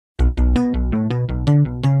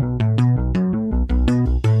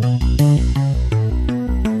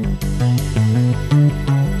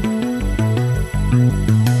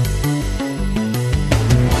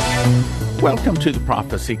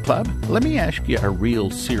Prophecy Club. Let me ask you a real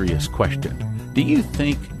serious question. Do you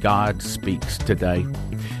think God speaks today?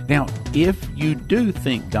 Now, if you do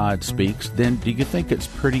think God speaks, then do you think it's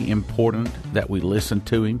pretty important that we listen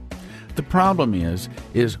to Him? The problem is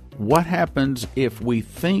what happens if we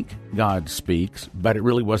think God speaks, but it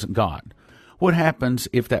really wasn't God? What happens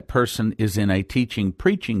if that person is in a teaching,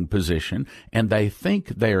 preaching position, and they think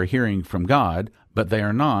they are hearing from God, but they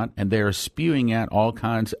are not, and they are spewing out all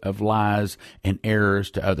kinds of lies and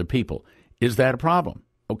errors to other people? Is that a problem?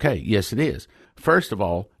 Okay, yes it is. First of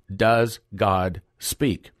all, does God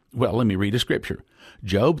speak? Well, let me read a scripture.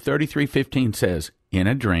 Job 33:15 says, "In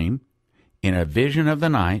a dream, in a vision of the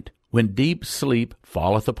night, when deep sleep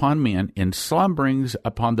falleth upon men, in slumberings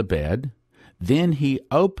upon the bed, then he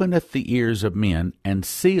openeth the ears of men, and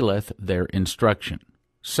sealeth their instruction."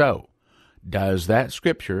 So, does that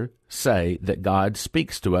scripture say that God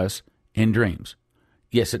speaks to us in dreams?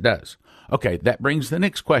 Yes, it does. Okay, that brings the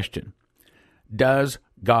next question. Does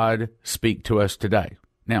God speak to us today?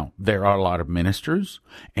 Now, there are a lot of ministers,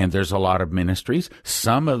 and there's a lot of ministries,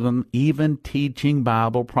 some of them even teaching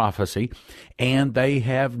Bible prophecy, and they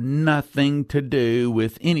have nothing to do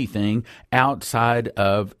with anything outside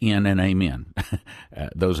of in and amen.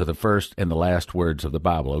 Those are the first and the last words of the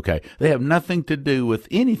Bible, okay? They have nothing to do with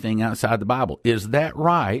anything outside the Bible. Is that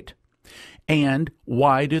right? And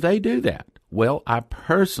why do they do that? Well, I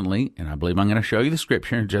personally, and I believe I'm going to show you the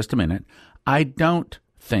scripture in just a minute, I don't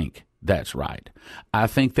think that's right. I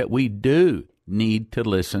think that we do need to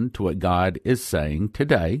listen to what God is saying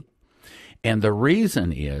today. And the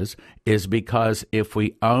reason is because if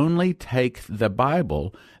we only take the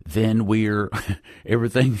Bible, then we're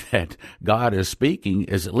everything that God is speaking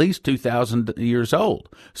is at least 2,000 years old.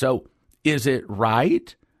 So is it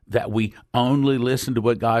right that we only listen to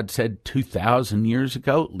what God said 2,000 years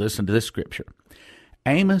ago? Listen to this scripture.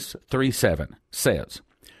 Amos 3:7 says,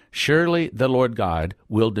 "Surely the Lord God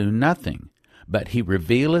will do nothing, but He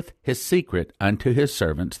revealeth His secret unto His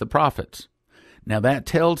servants the prophets." Now that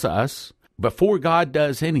tells us, before God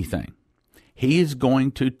does anything, He is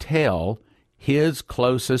going to tell His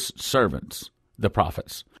closest servants, the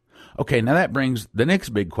prophets. Okay, now that brings the next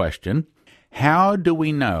big question. How do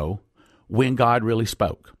we know when God really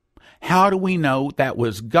spoke? How do we know that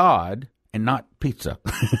was God and not pizza?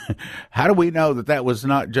 How do we know that that was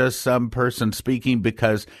not just some person speaking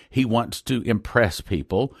because he wants to impress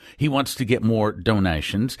people? He wants to get more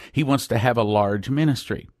donations. He wants to have a large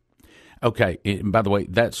ministry. Okay, and by the way,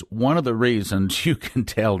 that's one of the reasons you can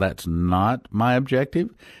tell that's not my objective,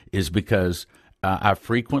 is because I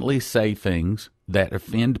frequently say things that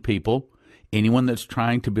offend people. Anyone that's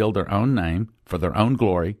trying to build their own name for their own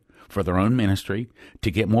glory, for their own ministry, to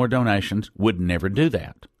get more donations, would never do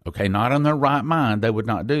that. Okay, not in their right mind, they would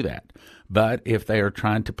not do that. But if they are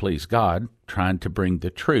trying to please God, trying to bring the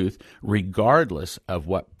truth, regardless of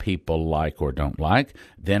what people like or don't like,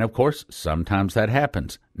 then of course, sometimes that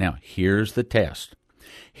happens. Now, here's the test.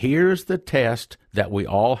 Here's the test that we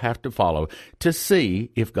all have to follow to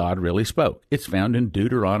see if God really spoke. It's found in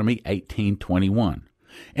Deuteronomy 18:21.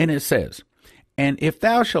 And it says, "And if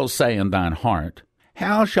thou shalt say in thine heart,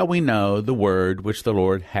 how shall we know the word which the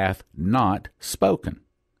Lord hath not spoken?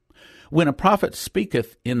 When a prophet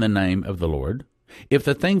speaketh in the name of the Lord, if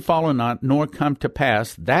the thing follow not, nor come to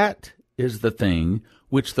pass, that is the thing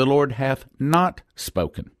which the Lord hath not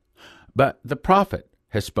spoken. But the prophet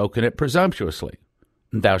has spoken it presumptuously.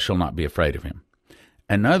 Thou shalt not be afraid of him."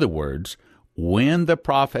 In other words, when the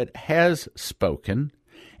prophet has spoken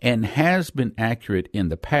and has been accurate in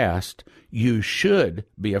the past, you should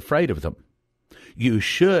be afraid of them. You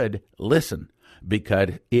should listen,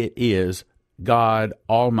 because it is God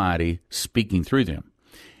Almighty speaking through them.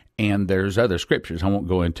 And there's other scriptures I won't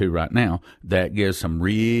go into right now that gives some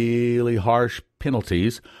really harsh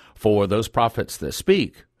penalties for those prophets that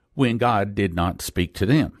speak when God did not speak to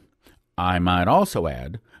them. I might also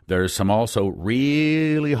add, there's some also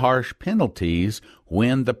really harsh penalties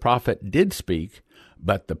when the prophet did speak,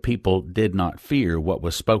 but the people did not fear what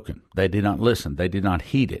was spoken. They did not listen. They did not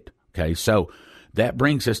heed it. Okay, so that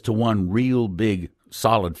brings us to one real big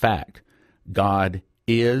solid fact. God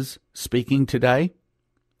is speaking today,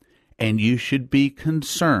 and you should be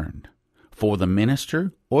concerned for the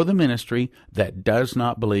minister or the ministry that does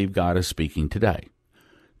not believe God is speaking today.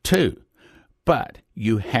 2, but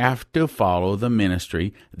you have to follow the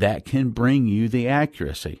ministry that can bring you the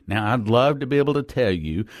accuracy. Now, I'd love to be able to tell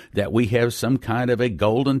you that we have some kind of a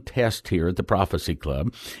golden test here at the Prophecy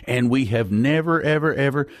Club, and we have never, ever,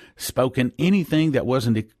 ever spoken anything that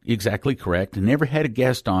wasn't exactly correct, and never had a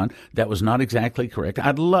guest on that was not exactly correct.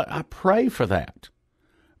 I pray for that.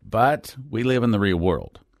 But we live in the real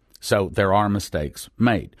world. So there are mistakes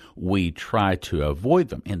made. We try to avoid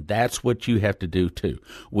them, and that's what you have to do too.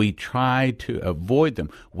 We try to avoid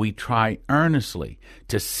them. We try earnestly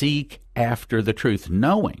to seek after the truth,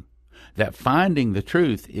 knowing that finding the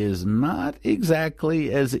truth is not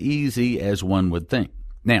exactly as easy as one would think.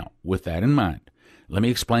 Now, with that in mind, let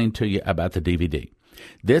me explain to you about the DVD.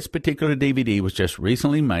 This particular DVD was just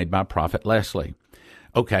recently made by Prophet Leslie.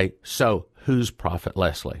 Okay, so who's Prophet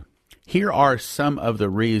Leslie? Here are some of the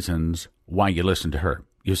reasons why you listen to her.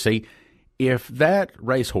 You see, if that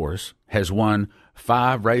racehorse has won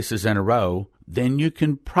 5 races in a row, then you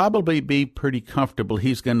can probably be pretty comfortable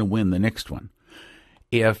he's going to win the next one.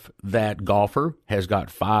 If that golfer has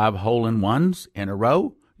got 5 hole-in-ones in a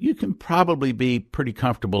row, you can probably be pretty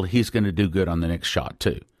comfortable he's going to do good on the next shot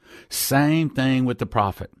too. Same thing with the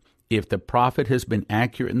prophet. If the prophet has been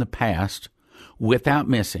accurate in the past without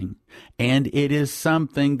missing, and it is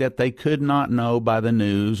something that they could not know by the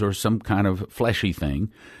news or some kind of fleshy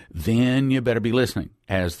thing, then you better be listening.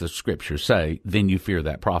 As the scriptures say, then you fear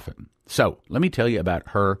that prophet. So let me tell you about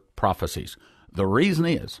her prophecies. The reason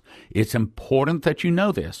is, it's important that you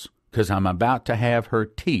know this, because I'm about to have her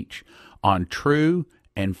teach on true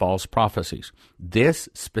and false prophecies. This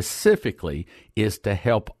specifically is to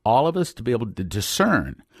help all of us to be able to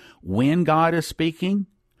discern when God is speaking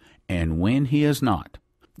and when he is not.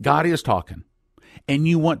 God is talking, and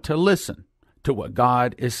you want to listen to what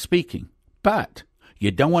God is speaking, but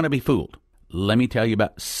you don't want to be fooled. Let me tell you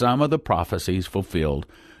about some of the prophecies fulfilled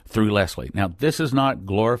through Leslie. Now, this is not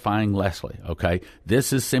glorifying Leslie, okay?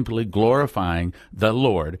 This is simply glorifying the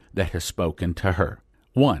Lord that has spoken to her.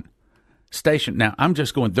 1. Station. Now, I'm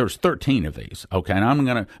just going, there's 13 of these, okay?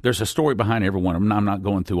 And there's a story behind every one of them. I'm not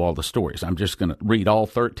going through all the stories. I'm just going to read all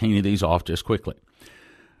 13 of these off just quickly.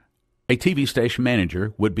 A TV station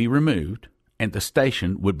manager would be removed, and the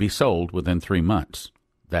station would be sold within 3 months.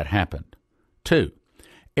 That happened. 2.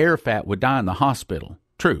 Arafat would die in the hospital.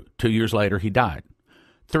 True. 2 years later, he died.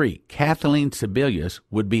 3. Kathleen Sebelius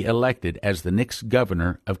would be elected as the next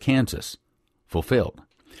governor of Kansas. Fulfilled.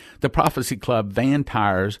 The Prophecy Club van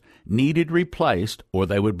tires needed replaced or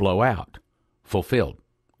they would blow out. Fulfilled.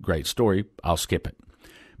 Great story. I'll skip it.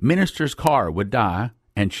 Minister's car would die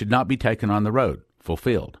and should not be taken on the road.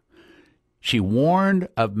 Fulfilled. She warned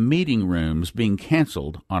of meeting rooms being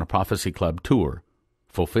canceled on a Prophecy Club tour.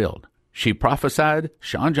 Fulfilled. She prophesied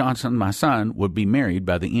Sean Johnson, my son, would be married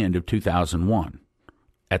by the end of 2001.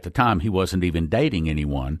 At the time, he wasn't even dating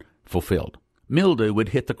anyone. Fulfilled. Mildew would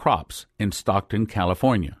hit the crops in Stockton,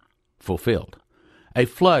 California. Fulfilled. A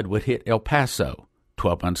flood would hit El Paso.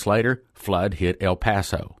 12 months later, flood hit El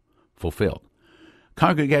Paso. Fulfilled.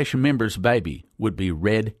 Congregation member's baby would be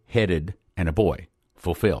red-headed and a boy.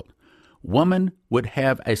 Fulfilled. Woman would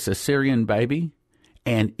have a cesarean baby,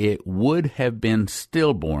 and it would have been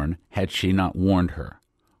stillborn had she not warned her.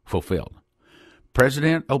 Fulfilled.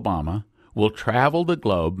 President Obama will travel the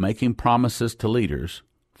globe making promises to leaders.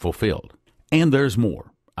 Fulfilled. And there's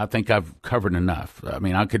more. I think I've covered enough. I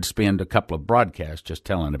mean, I could spend a couple of broadcasts just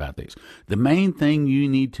telling about these. The main thing you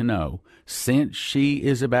need to know, since she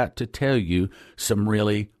is about to tell you some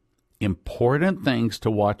really important things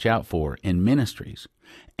to watch out for in ministries,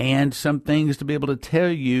 and some things to be able to tell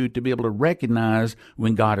you to be able to recognize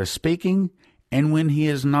when God is speaking and when he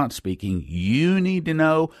is not speaking, you need to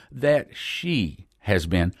know that she has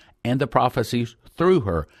been, and the prophecies through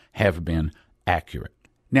her have been accurate.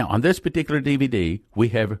 Now, on this particular DVD, we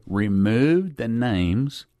have removed the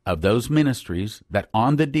names of those ministries that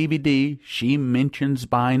on the DVD she mentions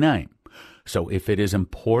by name. So if it is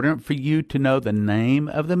important for you to know the name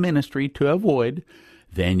of the ministry to avoid,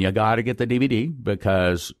 then you got to get the DVD,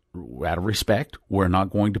 because out of respect, we're not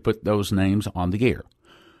going to put those names on the air.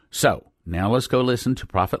 So now let's go listen to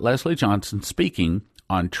Prophet Leslie Johnson speaking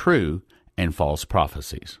on true and false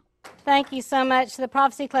prophecies. Thank you so much to the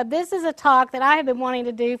Prophecy Club. This is a talk that I have been wanting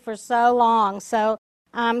to do for so long. So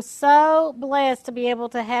I'm so blessed to be able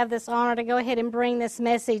to have this honor to go ahead and bring this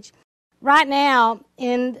message. Right now,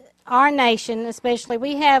 in our nation especially,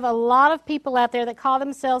 we have a lot of people out there that call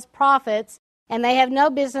themselves prophets, and they have no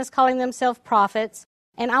business calling themselves prophets.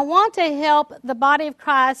 And I want to help the body of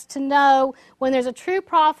Christ to know when there's a true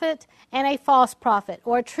prophet and a false prophet,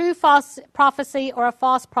 or a true false prophecy or a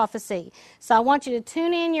false prophecy. So I want you to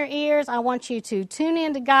tune in your ears. I want you to tune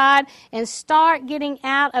in to God and start getting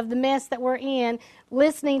out of the mess that we're in,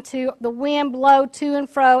 listening to the wind blow to and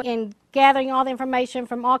fro and gathering all the information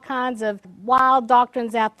from all kinds of wild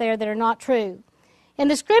doctrines out there that are not true. In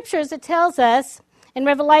the Scriptures, it tells us in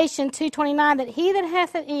Revelation 2:29 that he that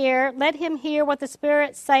hath an ear, let him hear what the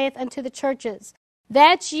Spirit saith unto the churches.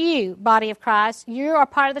 That's you, body of Christ. You are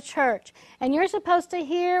part of the church. And you're supposed to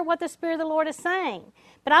hear what the Spirit of the Lord is saying.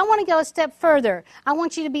 But I want to go a step further. I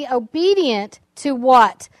want you to be obedient to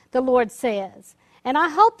what the Lord says. And I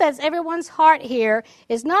hope that everyone's heart here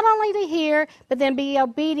is not only to hear, but then be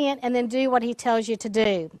obedient and then do what He tells you to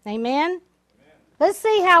do. Amen? Let's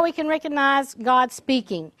see how we can recognize God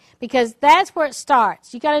speaking, because that's where it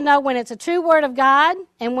starts. You got to know when it's a true word of God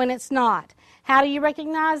and when it's not. How do you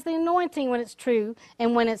recognize the anointing when it's true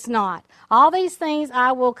and when it's not? All these things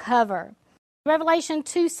I will cover. Revelation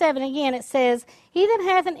 2:7 again, it says, He that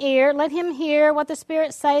hath an ear, let him hear what the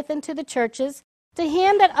Spirit saith unto the churches. To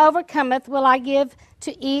him that overcometh will I give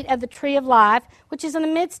to eat of the tree of life, which is in the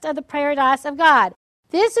midst of the paradise of God.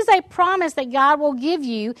 This is a promise that God will give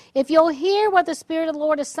you if you'll hear what the Spirit of the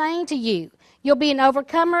Lord is saying to you. You'll be an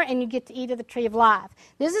overcomer and you get to eat of the tree of life.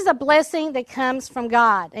 This is a blessing that comes from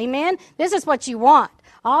God. Amen? This is what you want.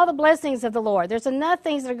 All the blessings of the Lord. There's enough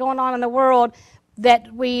things that are going on in the world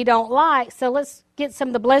that we don't like, so let's get some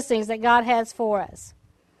of the blessings that God has for us.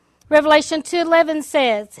 Revelation 2:11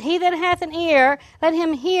 says, He that hath an ear, let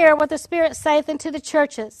him hear what the Spirit saith unto the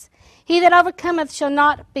churches. He that overcometh shall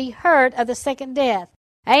not be hurt of the second death.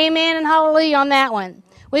 Amen and hallelujah on that one.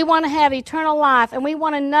 We want to have eternal life, and we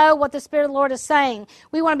want to know what the Spirit of the Lord is saying.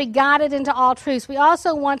 We want to be guided into all truths. We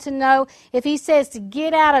also want to know if He says to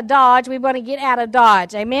get out of Dodge, we want to get out of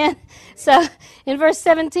Dodge. Amen? So in verse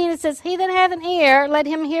 17 it says, He that hath an ear, let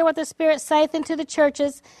him hear what the Spirit saith unto the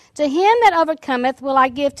churches. To him that overcometh will I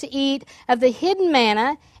give to eat of the hidden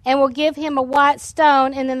manna, and will give him a white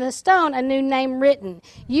stone, and in the stone a new name written.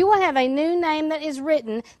 You will have a new name that is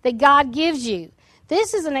written that God gives you.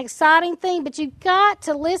 This is an exciting thing, but you've got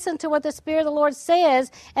to listen to what the Spirit of the Lord says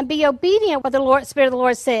and be obedient what the Spirit of the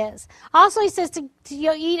Lord says. Also, He says to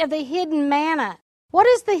eat of the hidden manna. What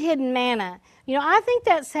is the hidden manna? You know, I think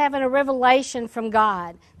that's having a revelation from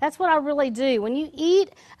God. That's what I really do. When you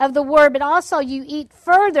eat of the Word, but also you eat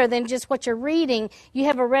further than just what you're reading, you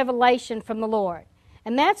have a revelation from the Lord.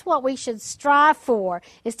 And that's what we should strive for,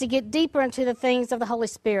 is to get deeper into the things of the Holy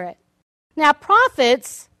Spirit. Now,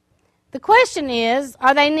 prophets, the question is,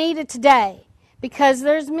 are they needed today? Because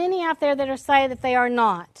there's many out there that are saying that they are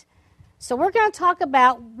not. So we're going to talk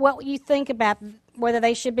about what you think about whether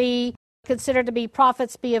they should be considered to be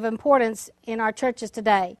prophets, be of importance in our churches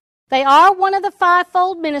today. They are one of the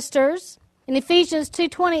fivefold ministers. In Ephesians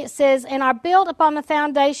 2:20 it says, And are built upon the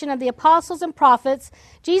foundation of the apostles and prophets,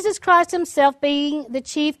 Jesus Christ Himself being the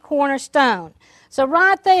chief cornerstone. So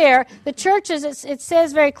right there, the churches, it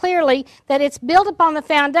says very clearly that it's built upon the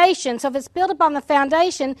foundation. So if it's built upon the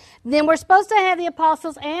foundation, then we're supposed to have the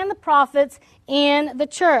apostles and the prophets in the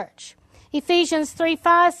church. Ephesians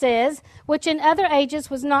 3:5 says, Which in other ages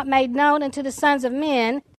was not made known unto the sons of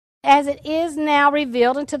men, as it is now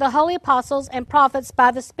revealed unto the holy apostles and prophets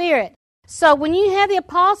by the Spirit. So when you have the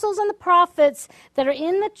apostles and the prophets that are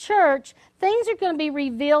in the church, things are going to be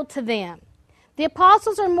revealed to them. The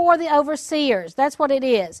apostles are more the overseers. That's what it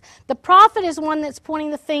is. The prophet is one that's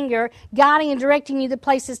pointing the finger, guiding and directing you the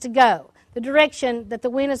places to go. The direction that the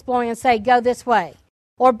wind is blowing and say, go this way.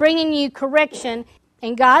 Or bringing you correction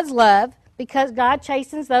in God's love, because God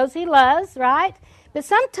chastens those He loves, right? But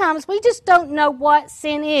sometimes we just don't know what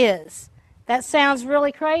sin is. That sounds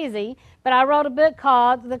really crazy, but I wrote a book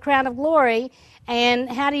called The Crown of Glory, and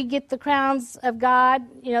how do you get the crowns of God,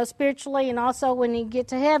 you know, spiritually, and also when you get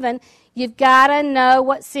to heaven, you've got to know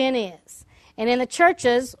what sin is. And in the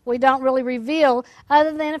churches, we don't really reveal,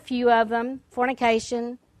 other than a few of them,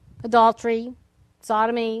 fornication, adultery,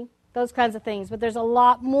 sodomy, those kinds of things. But there's a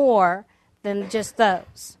lot more than just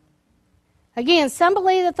those. Again, some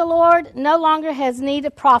believe that the Lord no longer has need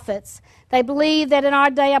of prophets. They believe that in our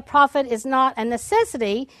day a prophet is not a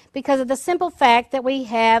necessity because of the simple fact that we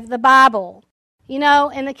have the Bible. You know,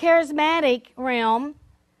 in the charismatic realm,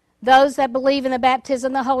 those that believe in the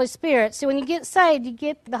baptism of the Holy Spirit. So when you get saved, you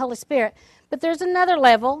get the Holy Spirit. But there's another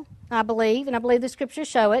level, I believe, and I believe the Scriptures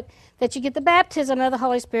show it, that you get the baptism of the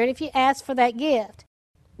Holy Spirit if you ask for that gift.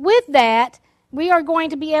 With that, we are going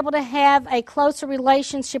to be able to have a closer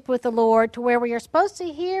relationship with the Lord to where we are supposed to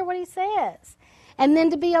hear what He says and then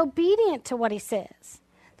to be obedient to what He says.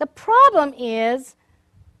 The problem is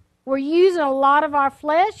we're using a lot of our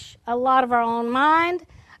flesh, a lot of our own mind,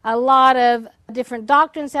 a lot of different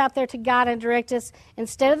doctrines out there to guide and direct us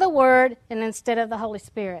instead of the Word and instead of the Holy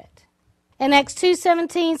Spirit. And Acts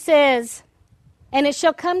 2:17 says, And it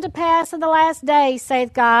shall come to pass in the last days,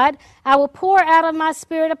 saith God, I will pour out of my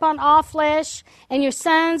Spirit upon all flesh, and your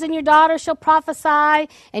sons and your daughters shall prophesy,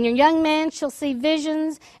 and your young men shall see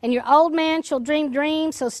visions, and your old men shall dream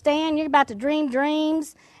dreams. So stand, you're about to dream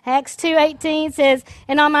dreams. Acts 2:18 says,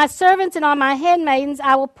 "And on my servants and on my handmaidens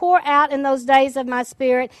I will pour out in those days of my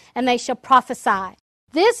Spirit, and they shall prophesy."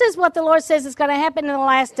 This is what the Lord says is going to happen in the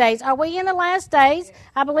last days. Are we in the last days?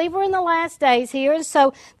 I believe we're in the last days here. And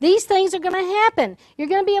so these things are going to happen. You're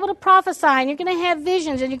going to be able to prophesy, and you're going to have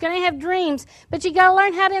visions, and you're going to have dreams. But you got to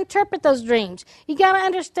learn how to interpret those dreams. You got to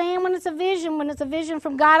understand when it's a vision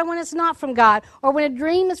from God and when it's not from God, or when a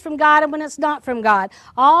dream is from God and when it's not from God.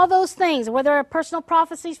 All those things, whether they're personal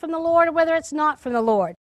prophecies from the Lord or whether it's not from the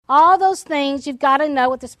Lord. All those things, you've got to know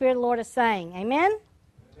what the Spirit of the Lord is saying. Amen?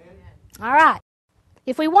 Amen. All right.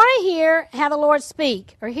 If we want to hear how the Lord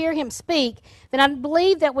speak, or hear Him speak, then I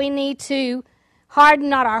believe that we need to harden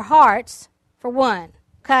not our hearts, for one.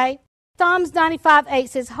 Okay? Psalms 95:8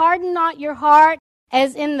 says, "Harden not your heart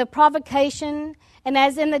as in the provocation, and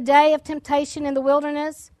as in the day of temptation in the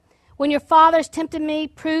wilderness, when your fathers tempted me,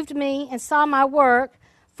 proved me, and saw my work.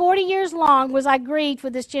 40 years long was I grieved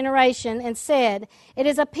with this generation, and said, It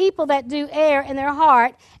is a people that do err in their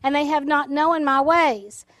heart, and they have not known my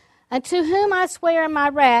ways. Unto whom I swear in my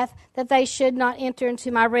wrath that they should not enter into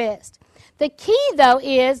my rest." The key, though,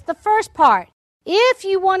 is the first part. If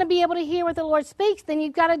you want to be able to hear what the Lord speaks, then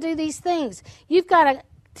you've got to do these things. You've got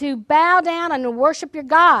to bow down and worship your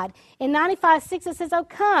God. In 95:6 it says, "Oh,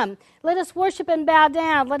 come, let us worship and bow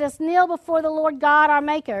down. Let us kneel before the Lord God our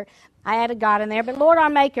Maker." I added God in there, but Lord our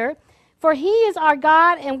Maker. "For He is our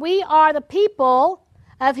God, and we are the people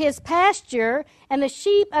of His pasture and the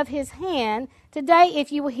sheep of His hand. Today,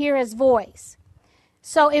 if you will hear His voice."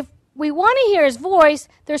 So if we want to hear His voice,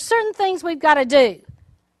 there's certain things we've got to do.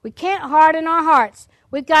 We can't harden our hearts.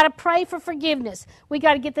 We've got to pray for forgiveness. We've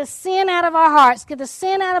got to get the sin out of our hearts, get the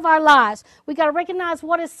sin out of our lives. We've got to recognize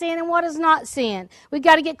what is sin and what is not sin. We've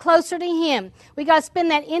got to get closer to Him. We've got to spend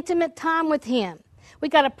that intimate time with Him.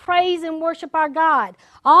 We've got to praise and worship our God.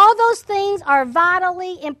 All those things are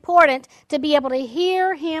vitally important to be able to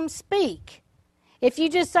hear Him speak. If you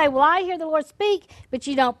just say, "Well, I hear the Lord speak," but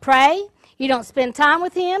you don't pray, you don't spend time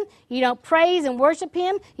with Him, you don't praise and worship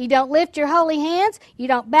Him, you don't lift your holy hands, you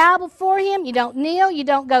don't bow before Him, you don't kneel, you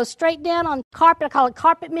don't go straight down on carpet, I call it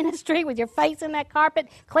carpet ministry, with your face in that carpet,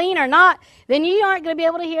 clean or not, then you aren't going to be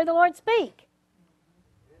able to hear the Lord speak.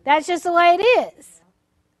 That's just the way it is.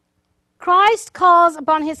 Christ calls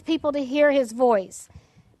upon His people to hear His voice.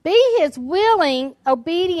 Be His willing,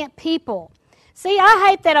 obedient people. See, I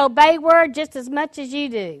hate that obey word just as much as you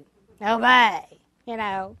do. Obey. You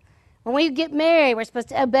know, when we get married, we're supposed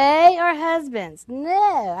to obey our husbands.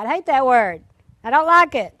 No, I hate that word. I don't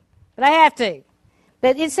like it, but I have to.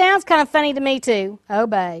 But it sounds kind of funny to me too,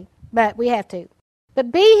 obey, but we have to.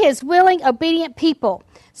 But be His willing, obedient people.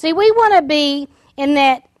 See, we want to be in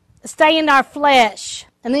that, stay in our flesh.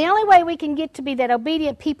 And the only way we can get to be that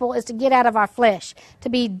obedient people is to get out of our flesh, to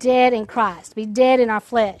be dead in Christ, to be dead in our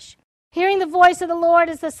flesh. Hearing the voice of the Lord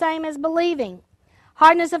is the same as believing.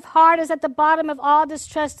 Hardness of heart is at the bottom of all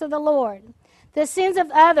distrust of the Lord. The sins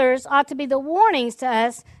of others ought to be the warnings to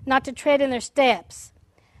us not to tread in their steps.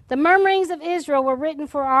 The murmurings of Israel were written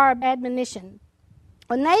for our admonition.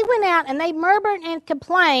 When they went out and they murmured and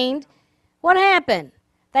complained, what happened?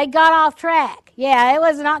 They got off track. Yeah, it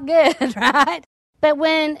was not good, right? But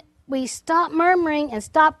when we stop murmuring and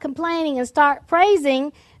stop complaining and start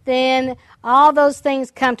praising, then all those things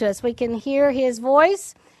come to us. We can hear His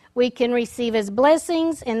voice. We can receive His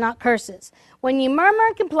blessings and not curses. When you murmur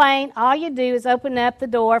and complain, all you do is open up the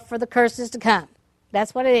door for the curses to come.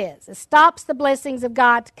 That's what it is. It stops the blessings of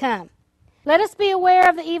God to come. Let us be aware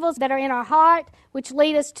of the evils that are in our heart, which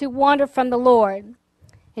lead us to wander from the Lord.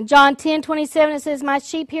 In John 10:27 it says, "My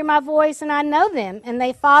sheep hear my voice, and I know them, and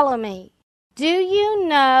they follow me." Do you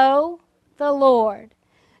know the Lord?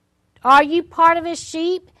 Are you part of His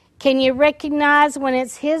sheep? Can you recognize when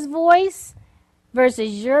it's His voice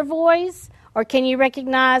versus your voice? Or can you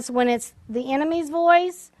recognize when it's the enemy's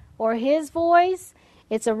voice or His voice?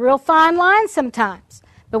 It's a real fine line sometimes.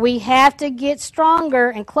 But we have to get stronger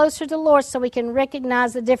and closer to the Lord so we can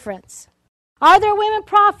recognize the difference. Are there women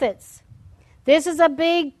prophets? This is a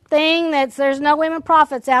big thing that there's no women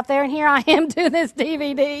prophets out there, and here I am doing this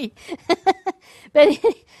DVD.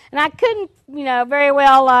 And I couldn't, very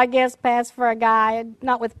well, I guess, pass for a guy,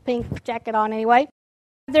 not with pink jacket on anyway.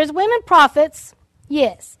 There's women prophets,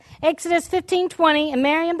 yes. Exodus 15:20, and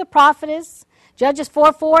Miriam the prophetess. Judges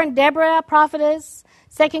 4:4, and Deborah a prophetess.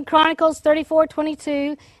 2 Chronicles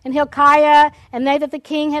 34:22, and Hilkiah and they that the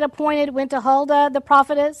king had appointed went to Huldah the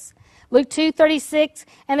prophetess. Luke 2:36,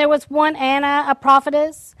 and there was one Anna, a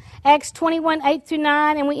prophetess. Acts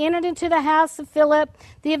 21:8-9, and we entered into the house of Philip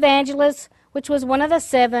the evangelist, which was one of the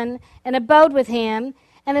 7, and abode with him.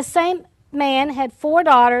 And the same man had 4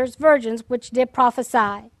 daughters, virgins, which did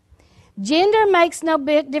prophesy. Gender makes no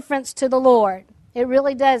big difference to the Lord. It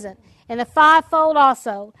really doesn't. And the fivefold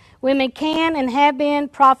also. Women can and have been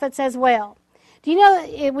prophets as well. Do you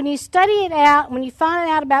know, when you study it out, when you find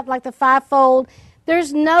out about like the fivefold,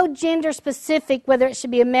 there's no gender specific whether it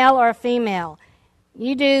should be a male or a female.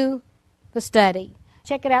 You do the study.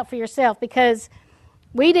 Check it out for yourself, because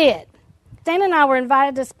we did. Stan and I were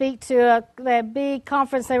invited to speak to the big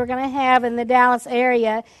conference they were going to have in the Dallas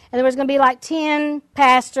area, and there was going to be like 10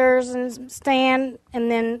 pastors, and Stan and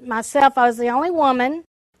then myself. I was the only woman,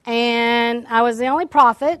 and I was the only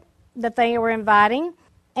prophet that they were inviting.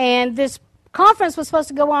 And this conference was supposed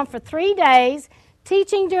to go on for 3 days,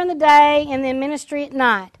 teaching during the day and then ministry at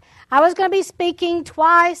night. I was going to be speaking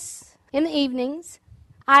twice in the evenings.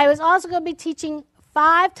 I was also going to be teaching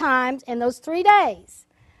 5 times in those 3 days.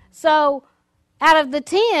 So out of the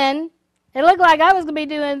 10, it looked like I was going to be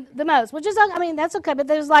doing the most, which is, I mean, that's okay. But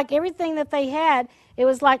there was like everything that they had. It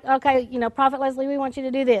was like, okay, you know, Prophet Leslie, we want you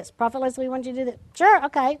to do this. Prophet Leslie, we want you to do this. Sure,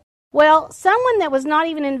 okay. Well, someone that was not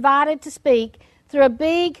even invited to speak threw a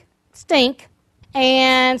big stink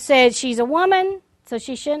and said she's a woman, so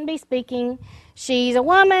she shouldn't be speaking. She's a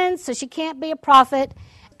woman, so she can't be a prophet.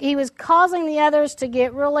 He was causing the others to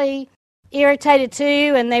get really irritated too,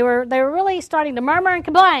 and they were really starting to murmur and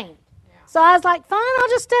complain. So I was like, fine, I'll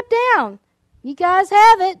just step down. You guys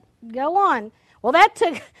have it. Go on. Well, that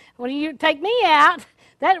took, when you take me out,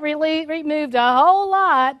 that really removed a whole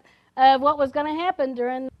lot of what was going to happen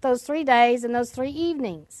during those 3 days and those 3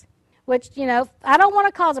 evenings, which, you know, I don't want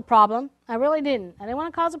to cause a problem. I really didn't. I didn't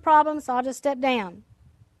want to cause a problem, so I'll just step down.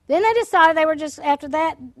 Then they decided they were just, after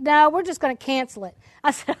that, no, we're just going to cancel it.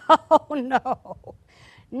 I said, oh, no.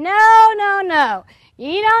 No.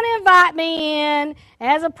 You don't invite me in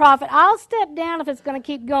as a prophet. I'll step down if it's going to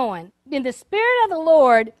keep going. In the Spirit of the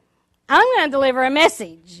Lord, I'm going to deliver a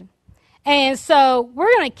message. And so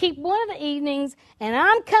we're going to keep one of the evenings, and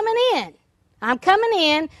I'm coming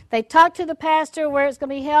in. They talked to the pastor where it's going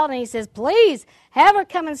to be held, and he says, please have her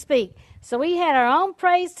come and speak. So we had our own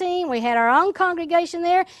praise team. We had our own congregation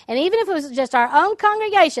there. And even if it was just our own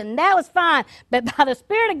congregation, that was fine. But by the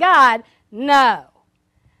Spirit of God, no.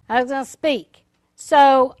 I was going to speak.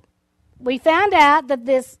 So we found out that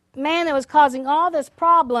this man that was causing all this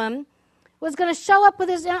problem was going to show up with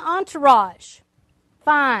his entourage.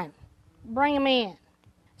 Fine. Bring him in.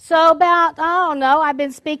 So about, I've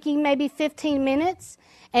been speaking maybe 15 minutes,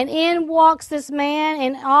 and in walks this man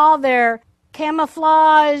in all their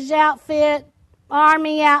camouflage outfit,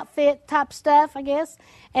 army outfit type stuff, I guess.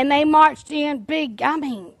 And they marched in big,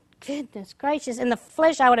 goodness gracious. In the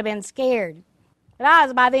flesh, I would have been scared. But I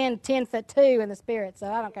was by then 10'2" in the spirit,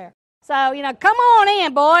 so I don't care. So, come on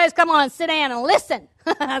in, boys. Come on, sit down and listen.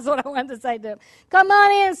 That's what I wanted to say to them. Come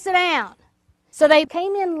on in and sit down. So they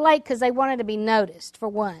came in late because they wanted to be noticed, for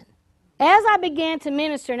one. As I began to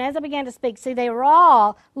minister and as I began to speak, see, they were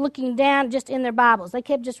all looking down just in their Bibles. They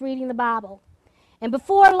kept just reading the Bible. And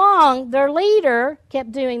before long, their leader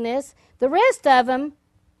kept doing this. The rest of them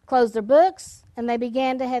closed their books, and they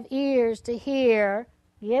began to have ears to hear.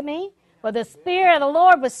 You get me? What the Spirit of the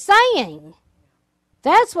Lord was saying.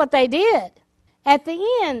 That's what they did. At the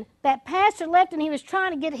end, that pastor left, and he was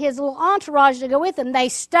trying to get his little entourage to go with him. They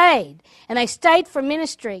stayed, and they stayed for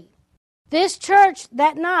ministry. This church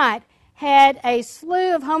that night had a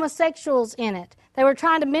slew of homosexuals in it. They were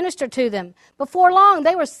trying to minister to them. Before long,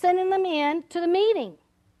 they were sending them in to the meeting.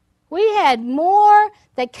 We had more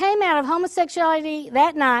that came out of homosexuality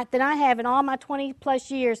that night than I have in all my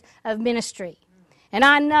 20-plus years of ministry. And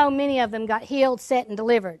I know many of them got healed, set, and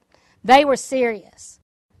delivered. They were serious.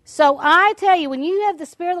 So I tell you, when you have the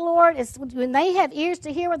Spirit of the Lord, when they have ears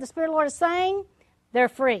to hear what the Spirit of the Lord is saying, they're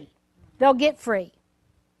free. They'll get free.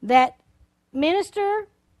 That minister,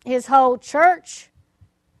 his whole church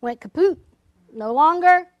went kaput. No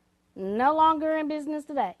longer in business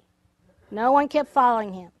today. No one kept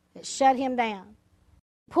following him. It shut him down.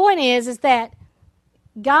 Point is that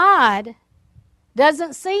God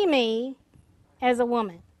doesn't see me as a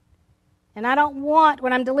woman. And I don't want,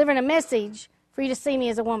 when I'm delivering a message, for you to see me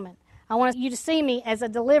as a woman. I want you to see me as a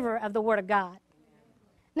deliverer of the Word of God.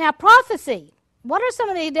 Now, prophecy. What are some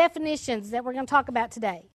of the definitions that we're going to talk about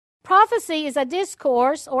today? Prophecy is a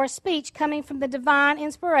discourse or a speech coming from the divine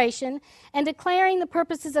inspiration and declaring the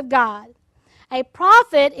purposes of God. A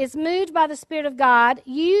prophet is moved by the Spirit of God,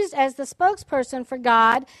 used as the spokesperson for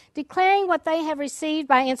God, declaring what they have received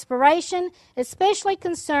by inspiration, especially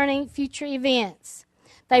concerning future events.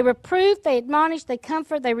 They reprove, they admonish, they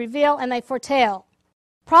comfort, they reveal, and they foretell.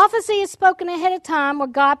 Prophecy is spoken ahead of time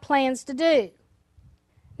what God plans to do.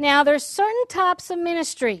 Now, there's certain types of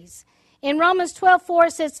ministries. In Romans 12:4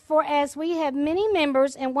 it says, "For as we have many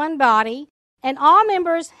members in one body, and all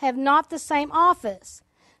members have not the same office,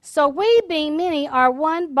 so we, being many, are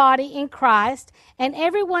one body in Christ, and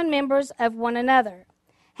every one members of one another.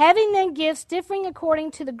 Having then gifts differing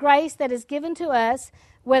according to the grace that is given to us,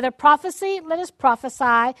 whether prophecy, let us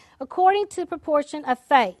prophesy, according to the proportion of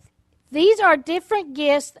faith." These are different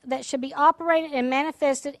gifts that should be operated and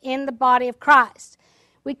manifested in the body of Christ.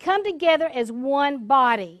 We come together as one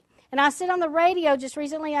body. And I said on the radio just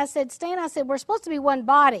recently, I said, Stan, we're supposed to be one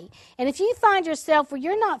body. And if you find yourself where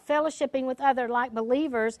you're not fellowshipping with other like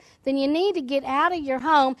believers, then you need to get out of your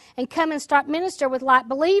home and come and start minister with like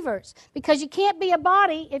believers. Because you can't be a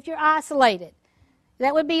body if you're isolated.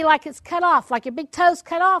 That would be like it's cut off, like your big toe's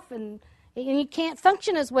cut off, and you can't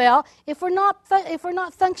function as well if we're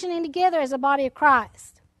not functioning together as a body of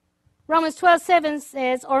Christ. Romans 12:7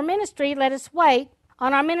 says, "Or ministry, let us wait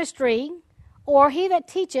on our ministry, or he that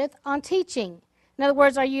teacheth on teaching." In other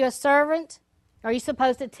words, are you a servant? Are you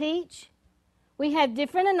supposed to teach? We have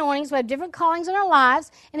different anointings. We have different callings in our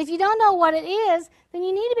lives. And if you don't know what it is, then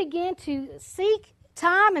you need to begin to seek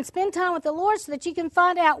time and spend time with the Lord so that you can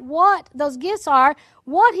find out what those gifts are,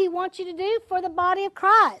 what he wants you to do for the body of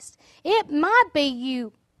Christ. It might be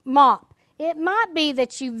you mop. It might be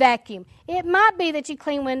that you vacuum. It might be that you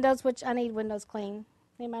clean windows, which I need windows clean.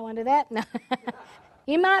 Anybody want to do that? No.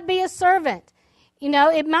 You might be a servant.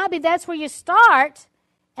 It might be that's where you start,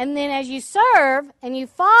 and then as you serve and you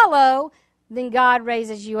follow, then God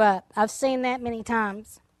raises you up. I've seen that many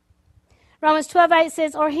times. Romans 12:8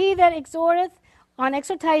 says, "Or he that exhorteth on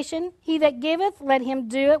exhortation, he that giveth, let him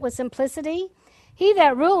do it with simplicity. He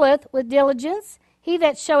that ruleth with diligence, he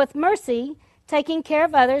that showeth mercy, taking care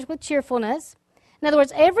of others with cheerfulness." In other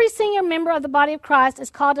words, every senior member of the body of Christ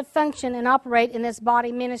is called to function and operate in this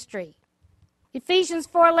body ministry. Ephesians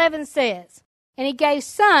 4:11 says, "And he gave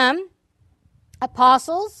some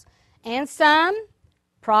apostles, and some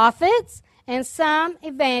prophets, and some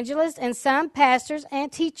evangelists, and some pastors and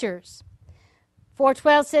teachers."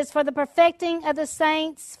 4:12 says, "For the perfecting of the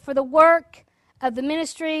saints, for the work of the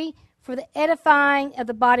ministry, for the edifying of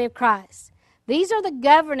the body of Christ." These are the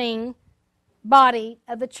governing body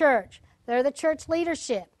of the church. They're the church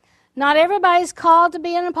leadership. Not everybody's called to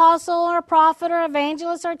be an apostle or a prophet or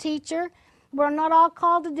evangelist or teacher. We're not all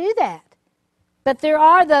called to do that. But there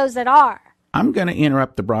are those that are. I'm going to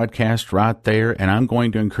interrupt the broadcast right there, and I'm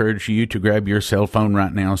going to encourage you to grab your cell phone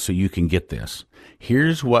right now so you can get this.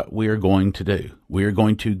 Here's what we're going to do. We're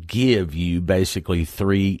going to give you basically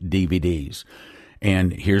 3 DVDs.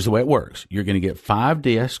 And here's the way it works. You're going to get 5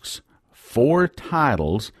 discs, 4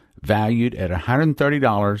 titles valued at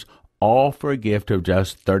 $130, all for a gift of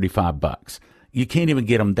just $35. You can't even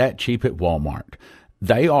get them that cheap at Walmart.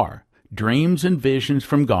 They are Dreams and Visions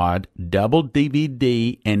from God, double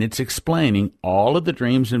DVD, and it's explaining all of the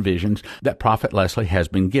dreams and visions that Prophet Leslie has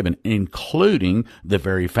been given, including the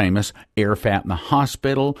very famous AirFat in the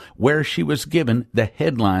hospital, where she was given the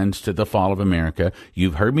headlines to the fall of America.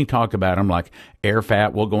 You've heard me talk about them, like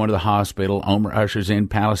AirFat will go into the hospital, Omer ushers in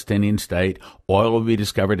Palestinian state, oil will be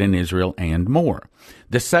discovered in Israel, and more.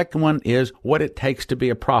 The second one is what it takes to be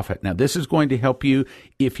a prophet. Now, this is going to help you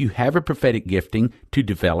if you have a prophetic gifting to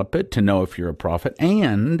develop it, to know if you're a prophet,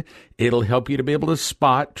 and it'll help you to be able to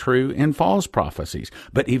spot true and false prophecies.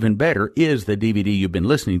 But even better is the DVD you've been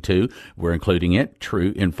listening to. We're including it,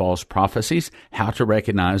 True and False Prophecies, How to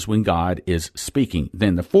Recognize When God is Speaking.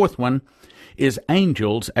 Then the fourth one is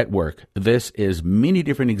Angels at Work. This is many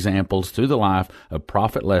different examples through the life of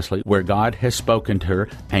Prophet Leslie where God has spoken to her.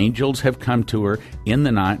 Angels have come to her in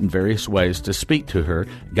the night in various ways to speak to her,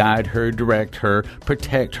 guide her, direct her,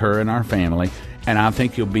 protect her and our family. And I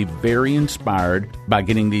think you'll be very inspired by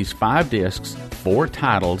getting these 5 discs, 4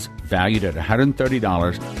 titles, valued at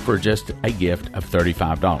 $130 for just a gift of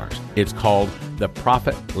 $35. It's called the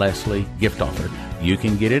Prophet Leslie Gift Offer. You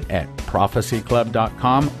can get it at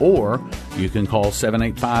prophecyclub.com, or you can call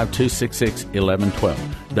 785-266-1112.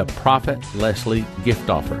 The Prophet Leslie Gift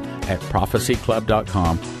Offer at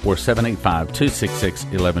prophecyclub.com or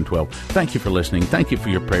 785-266-1112. Thank you for listening. Thank you for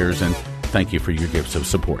your prayers, and thank you for your gifts of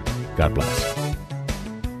support. God bless.